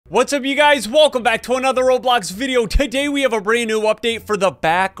What's up, you guys? Welcome back to another Roblox video. Today we have a brand new update for the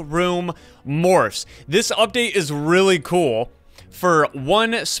Backrooms Morphs. This update is really cool for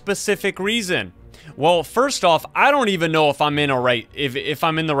one specific reason. Well, first off, I don't even know if I'm in if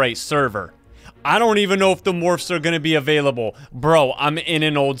I'm in the right server. I don't even know if the morphs are gonna be available. Bro, I'm in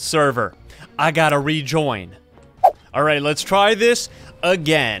an old server. I gotta rejoin. All right, let's try this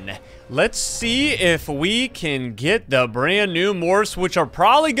again. Let's see if we can get the brand new morphs, which are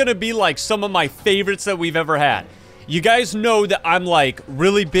probably gonna be like some of my favorites that we've ever had. You guys know that I'm like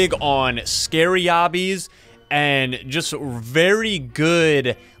really big on scary obbies and just very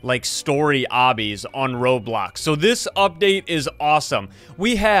good like story obbies on Roblox. So this update is awesome.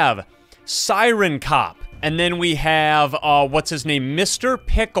 We have Siren Cop, and then we have, what's his name? Mr.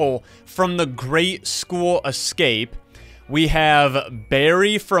 Pickle from the Great School Escape. We have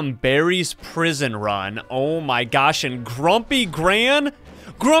Barry from Barry's Prison Run. Oh my gosh, and Grumpy Gran?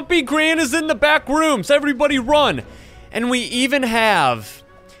 Grumpy Gran is in the back rooms. Everybody run. And we even have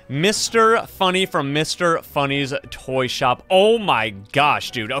Mr. Funny from Mr. Funny's Toy Shop. Oh my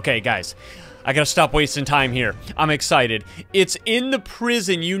gosh, dude. Okay, guys. I gotta stop wasting time here. I'm excited. It's in the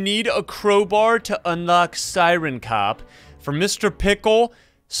prison. You need a crowbar to unlock Siren Cop. For Mr. Pickle,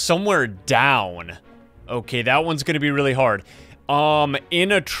 somewhere down. Okay, that one's gonna be really hard.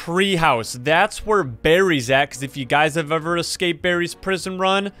 In a treehouse. That's where Barry's at, because if you guys have ever escaped Barry's prison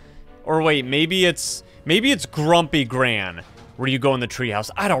run, or wait, maybe it's Grumpy Gran, where you go in the treehouse.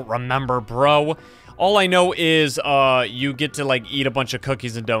 I don't remember, bro. All I know is, you get to, like, eat a bunch of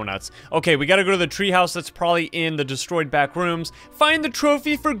cookies and donuts. Okay, we gotta go to the treehouse that's probably in the destroyed back rooms. Find the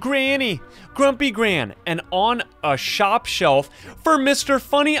trophy for Granny, Grumpy Gran, and on a shop shelf for Mr.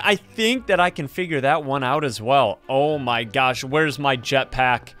 Funny. I think that I can figure that one out as well. Oh my gosh, where's my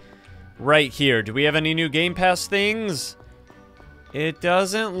jetpack? Right here. Do we have any new Game Pass things? It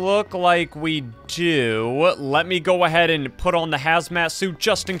doesn't look like we do. Let me go ahead and put on the hazmat suit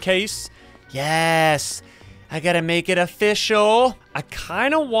just in case. Yes, I gotta make it official. I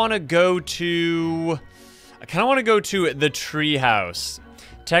kind of want to go to the treehouse.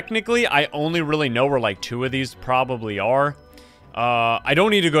 Technically, I only really know where like 2 of these probably are. I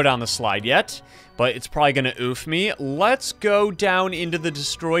don't need to go down the slide yet, but it's probably gonna oof me. Let's go down into the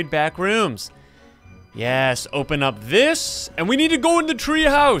destroyed back rooms. Yes, open up this, and we need to go in the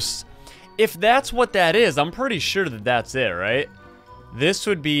treehouse. If that's what that is, I'm pretty sure that that's it, right? This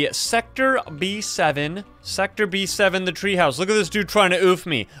would be Sector B7. Sector B7, the treehouse. Look at this dude trying to oof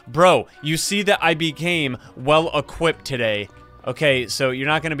me. Bro, you see that I became well-equipped today. Okay, so you're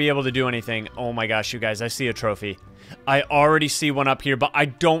not going to be able to do anything. Oh my gosh, you guys, I see a trophy. I already see one up here, but I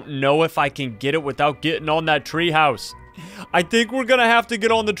don't know if I can get it without getting on that treehouse. I think we're going to have to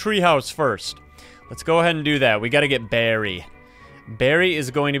get on the treehouse first. Let's go ahead and do that. We got to get Barry. Barry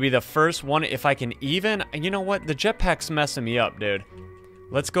is going to be the first one if I can even... You know what? The jetpack's messing me up, dude.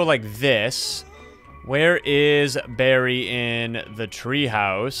 Let's go like this. Where is Barry in the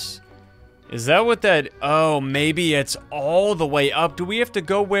treehouse? Is that what that... Oh, maybe it's all the way up. Do we have to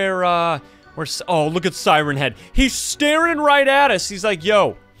go where... Oh, look at Siren Head. He's staring right at us. He's like,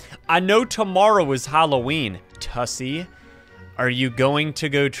 yo, I know tomorrow is Halloween. Tussy, are you going to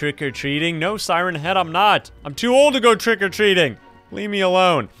go trick-or-treating? No, Siren Head, I'm not. I'm too old to go trick-or-treating. Leave me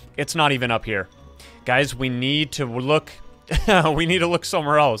alone. It's not even up here. Guys, we need to look... we need to look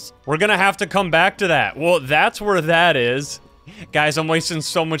somewhere else. We're gonna have to come back to that. Well, that's where that is. Guys, I'm wasting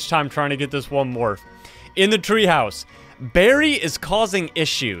so much time trying to get this one morph. In the treehouse. Barry is causing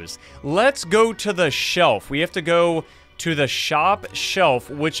issues. Let's go to the shelf. We have to go to the shop shelf,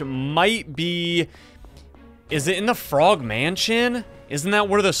 which might be... Is it in the Frog Mansion? Isn't that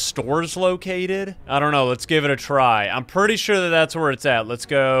where the store's located? I don't know. Let's give it a try. I'm pretty sure that that's where it's at. Let's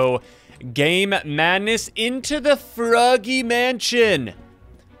go Game Madness into the Froggy Mansion.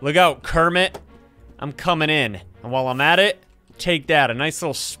 Look out, Kermit. I'm coming in. And while I'm at it, take that. A nice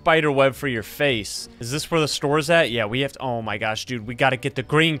little spider web for your face. Is this where the store's at? Yeah, we have to... Oh my gosh, dude. We gotta get the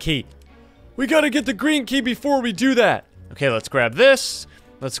green key. We gotta get the green key before we do that. Okay, let's grab this.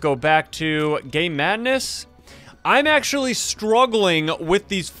 Let's go back to Game Madness. I'm actually struggling with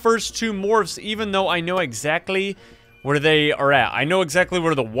these first 2 morphs, even though I know exactly where they are at. I know exactly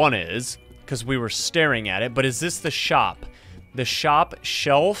where the one is, because we were staring at it, but is this the shop? The shop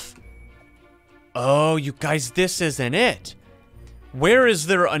shelf? Oh, you guys, this isn't it. Where is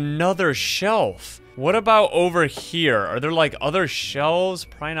there another shelf? What about over here? Are there, like, other shelves?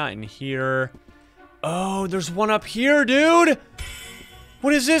 Probably not in here. Oh, there's one up here, dude!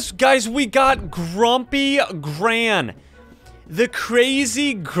 What is this? Guys, we got Grumpy Gran. The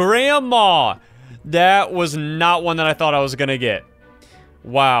crazy grandma. That was not one that I thought I was gonna get.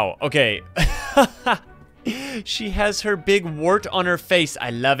 Wow. Okay. She has her big wart on her face.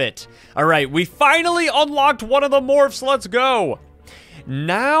 I love it. All right, we finally unlocked one of the morphs. Let's go.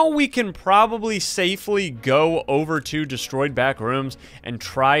 Now we can probably safely go over to destroyed back rooms and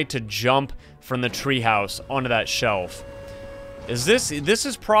try to jump from the treehouse onto that shelf. This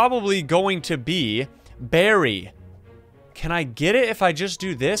is probably going to be Barry. Can I get it if I just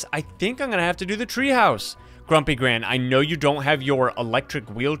do this? I think I'm gonna have to do the treehouse. Grumpy Gran, I know you don't have your electric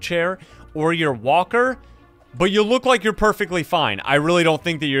wheelchair or your walker, but you look like you're perfectly fine. I really don't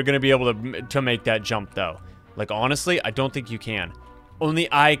think that you're gonna be able to make that jump though. Like honestly, I don't think you can. Only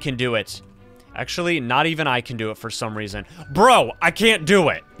I can do it. Actually, not even I can do it for some reason. Bro, I can't do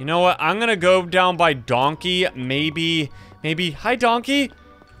it. You know what? I'm gonna go down by Donkey. Maybe. Hi, Donkey.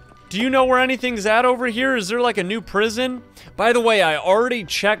 Do you know where anything's at over here? Is there like a new prison? By the way, I already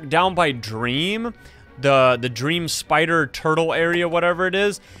checked down by Dream. The Dream Spider Turtle area, whatever it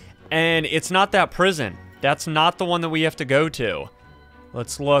is. And it's not that prison. That's not the one that we have to go to.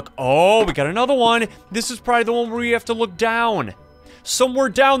 Let's look. Oh, we got another one. This is probably the one where we have to look down. Somewhere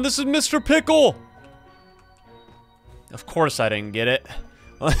down. This is Mr. Pickle. Of course I didn't get it.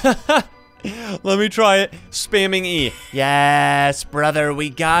 Let me try it. Spamming E. Yes, brother. We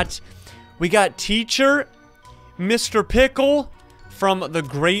got teacher, Mr. Pickle from the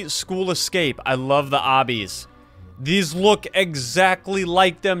Great School Escape. I love the obbies. These look exactly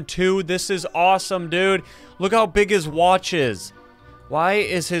like them too. This is awesome, dude. Look how big his watch is. Why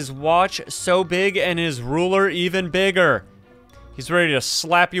is his watch so big and his ruler even bigger? He's ready to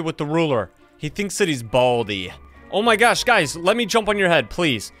slap you with the ruler. He thinks that he's baldy. Oh my gosh, guys, let me jump on your head,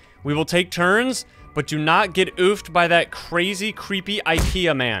 please. We will take turns, but do not get oofed by that crazy, creepy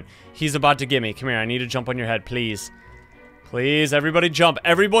IKEA man. He's about to get me. Come here, I need to jump on your head, please. Please, everybody jump.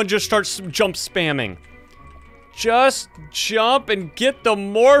 Everyone just starts jump spamming. Just jump and get the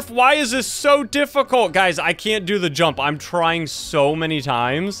morph. Why is this so difficult? Guys, I can't do the jump. I'm trying so many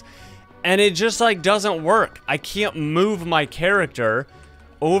times, and it just, like, doesn't work. I can't move my character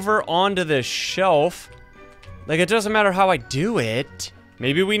over onto this shelf. Like, it doesn't matter how I do it.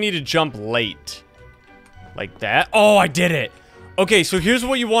 Maybe we need to jump late. Like that. Oh, I did it. Okay, so here's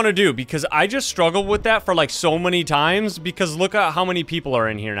what you want to do, because I just struggled with that for, like, so many times, because look at how many people are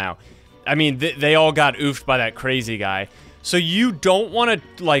in here now. I mean, they all got oofed by that crazy guy. So you don't want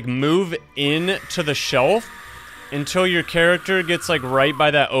to, like, move in to the shelf until your character gets, like, right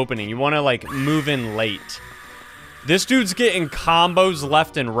by that opening. You want to, like, move in late. This dude's getting combos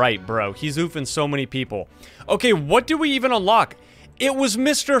left and right, bro. He's oofing so many people. Okay, what do we even unlock? It was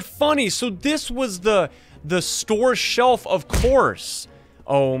Mr. Funny, so this was the store shelf, of course.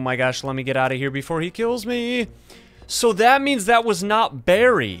 Oh my gosh, let me get out of here before he kills me. So that means that was not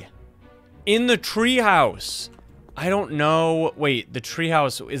Barry. In the treehouse. I don't know. Wait, the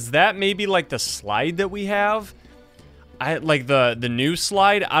treehouse. Is that maybe like the slide that we have? Like the new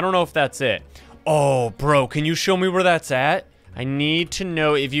slide? I don't know if that's it. Oh, bro, can you show me where that's at? I need to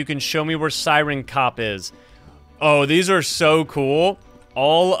know if you can show me where Siren Cop is. Oh, these are so cool.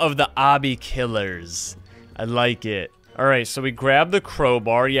 All of the obby killers. I like it. All right, so we grab the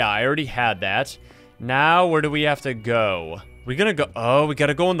crowbar. Yeah, I already had that. Now, where do we have to go? We're gonna go, oh, we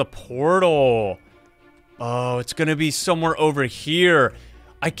gotta go in the portal. Oh, it's gonna be somewhere over here.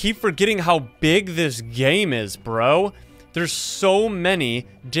 I keep forgetting how big this game is, bro. There's so many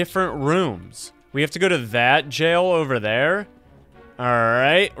different rooms. We have to go to that jail over there. All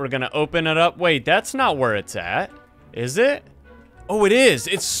right, we're gonna open it up. Wait, that's not where it's at, is it? Oh, it is.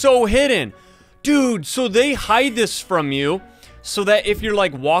 It's so hidden. Dude, so they hide this from you so that if you're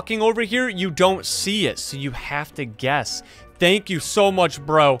like walking over here, you don't see it. So you have to guess. Thank you so much,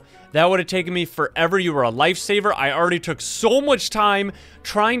 bro. That would have taken me forever. You were a lifesaver. I already took so much time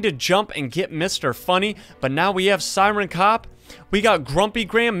trying to jump and get Mr. Funny, but now we have Siren Cop. We got Grumpy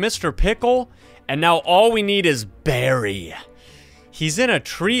Graham, Mr. Pickle, and now all we need is Barry. He's in a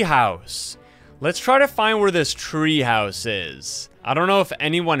treehouse. Let's try to find where this treehouse is. I don't know if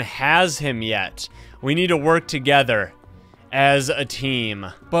anyone has him yet. We need to work together as a team.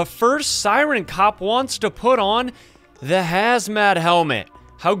 But first, Siren Cop wants to put on the hazmat helmet.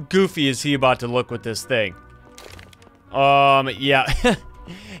 How goofy is he about to look with this thing? Yeah.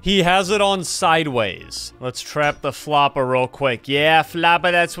 He has it on sideways. Let's trap the flopper real quick. Yeah,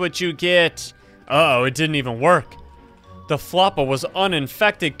 flopper, that's what you get. Uh-oh, it didn't even work. The flopper was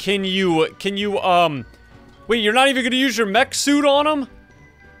uninfected. Can you, wait, you're not even gonna use your mech suit on him?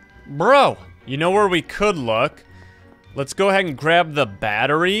 Bro, you know where we could look? Let's go ahead and grab the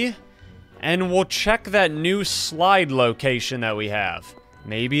battery. And we'll check that new slide location that we have.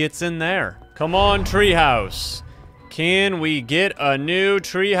 Maybe it's in there. Come on, treehouse. Can we get a new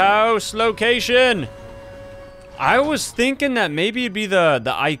treehouse location? I was thinking that maybe it'd be the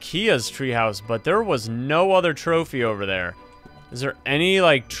IKEA's treehouse, but there was no other trophy over there. Is there any,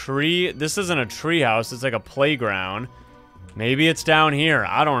 like, tree? This isn't a treehouse. It's like a playground. Maybe it's down here.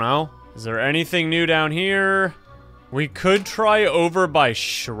 I don't know. Is there anything new down here? We could try over by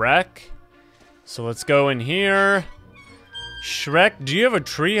Shrek. So let's go in here. Shrek, do you have a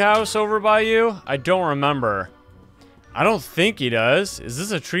treehouse over by you? I don't remember. I don't think he does. Is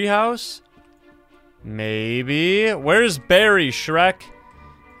this a treehouse? Maybe. Where's Barry, Shrek?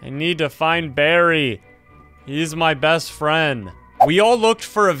 I need to find Barry. He's my best friend. We all looked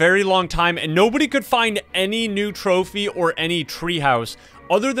for a very long time and nobody could find any new trophy or any treehouse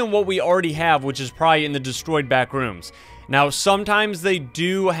other than what we already have, which is probably in the destroyed back rooms. Now, sometimes they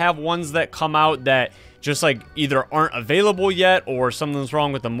do have ones that come out that just like either aren't available yet or something's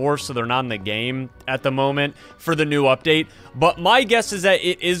wrong with the morphs, so they're not in the game at the moment for the new update. But my guess is that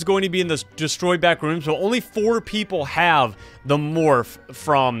it is going to be in the destroyed back rooms, but only 4 people have the morph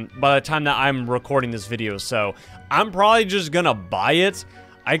from by the time that I'm recording this video. So I'm probably just gonna buy it.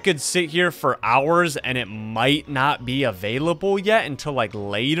 I could sit here for hours and it might not be available yet until like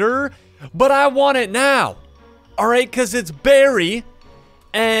later, but I want it now. All right, because it's Barry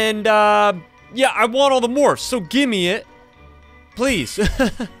and yeah, I want all the morphs, so give me it. Please.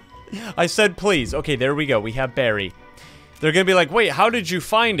 I said please. Okay, there we go. We have Barry. They're gonna be like, wait, how did you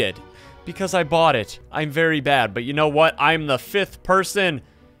find it? Because I bought it. I'm very bad, but you know what? I'm the 5th person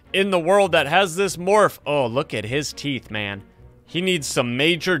in the world that has this morph. Oh, look at his teeth, man. He needs some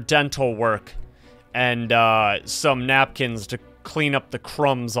major dental work and some napkins to clean up the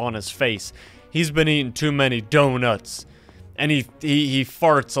crumbs on his face. He's been eating too many donuts. And he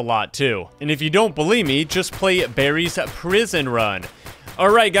farts a lot, too. And if you don't believe me, just play Barry's Prison Run.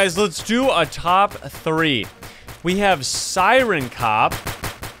 Alright, guys, let's do a top 3. We have Siren Cop.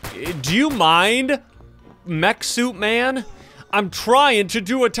 Do you mind, Mech Suit Man? I'm trying to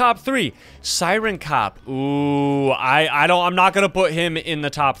do a top 3. Siren Cop. Ooh, I'm not gonna put him in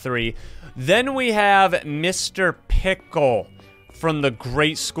the top 3. Then we have Mr. Pickle from the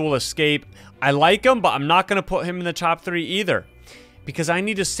Great School Escape. I like him, but I'm not going to put him in the top 3 either. Because I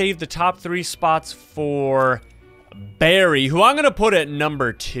need to save the top 3 spots for Barry, who I'm going to put at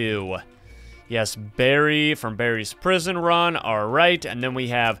number 2. Yes, Barry from Barry's Prison Run. All right, and then we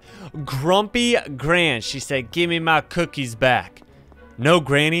have Grumpy Gran. She said, give me my cookies back. No,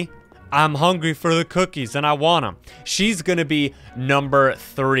 Granny. I'm hungry for the cookies, and I want them. She's going to be number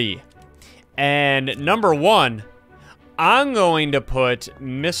 3. And number 1... I'm going to put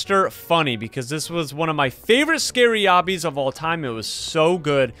Mr. Funny because this was one of my favorite scary obbies of all time. It was so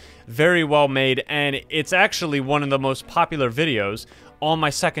good, very well made, and it's actually one of the most popular videos on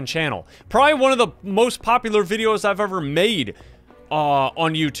my second channel. Probably one of the most popular videos I've ever made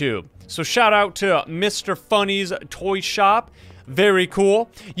on YouTube. So shout out to Mr. Funny's Toy Shop. Very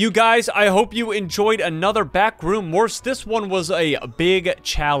cool. You guys, I hope you enjoyed another Backroom Morphs. This one was a big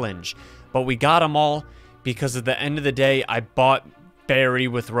challenge, but we got them all. Because at the end of the day, I bought Barry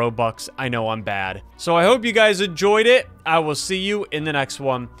with Robux. I know I'm bad. So I hope you guys enjoyed it. I will see you in the next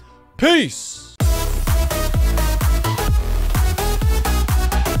one. Peace!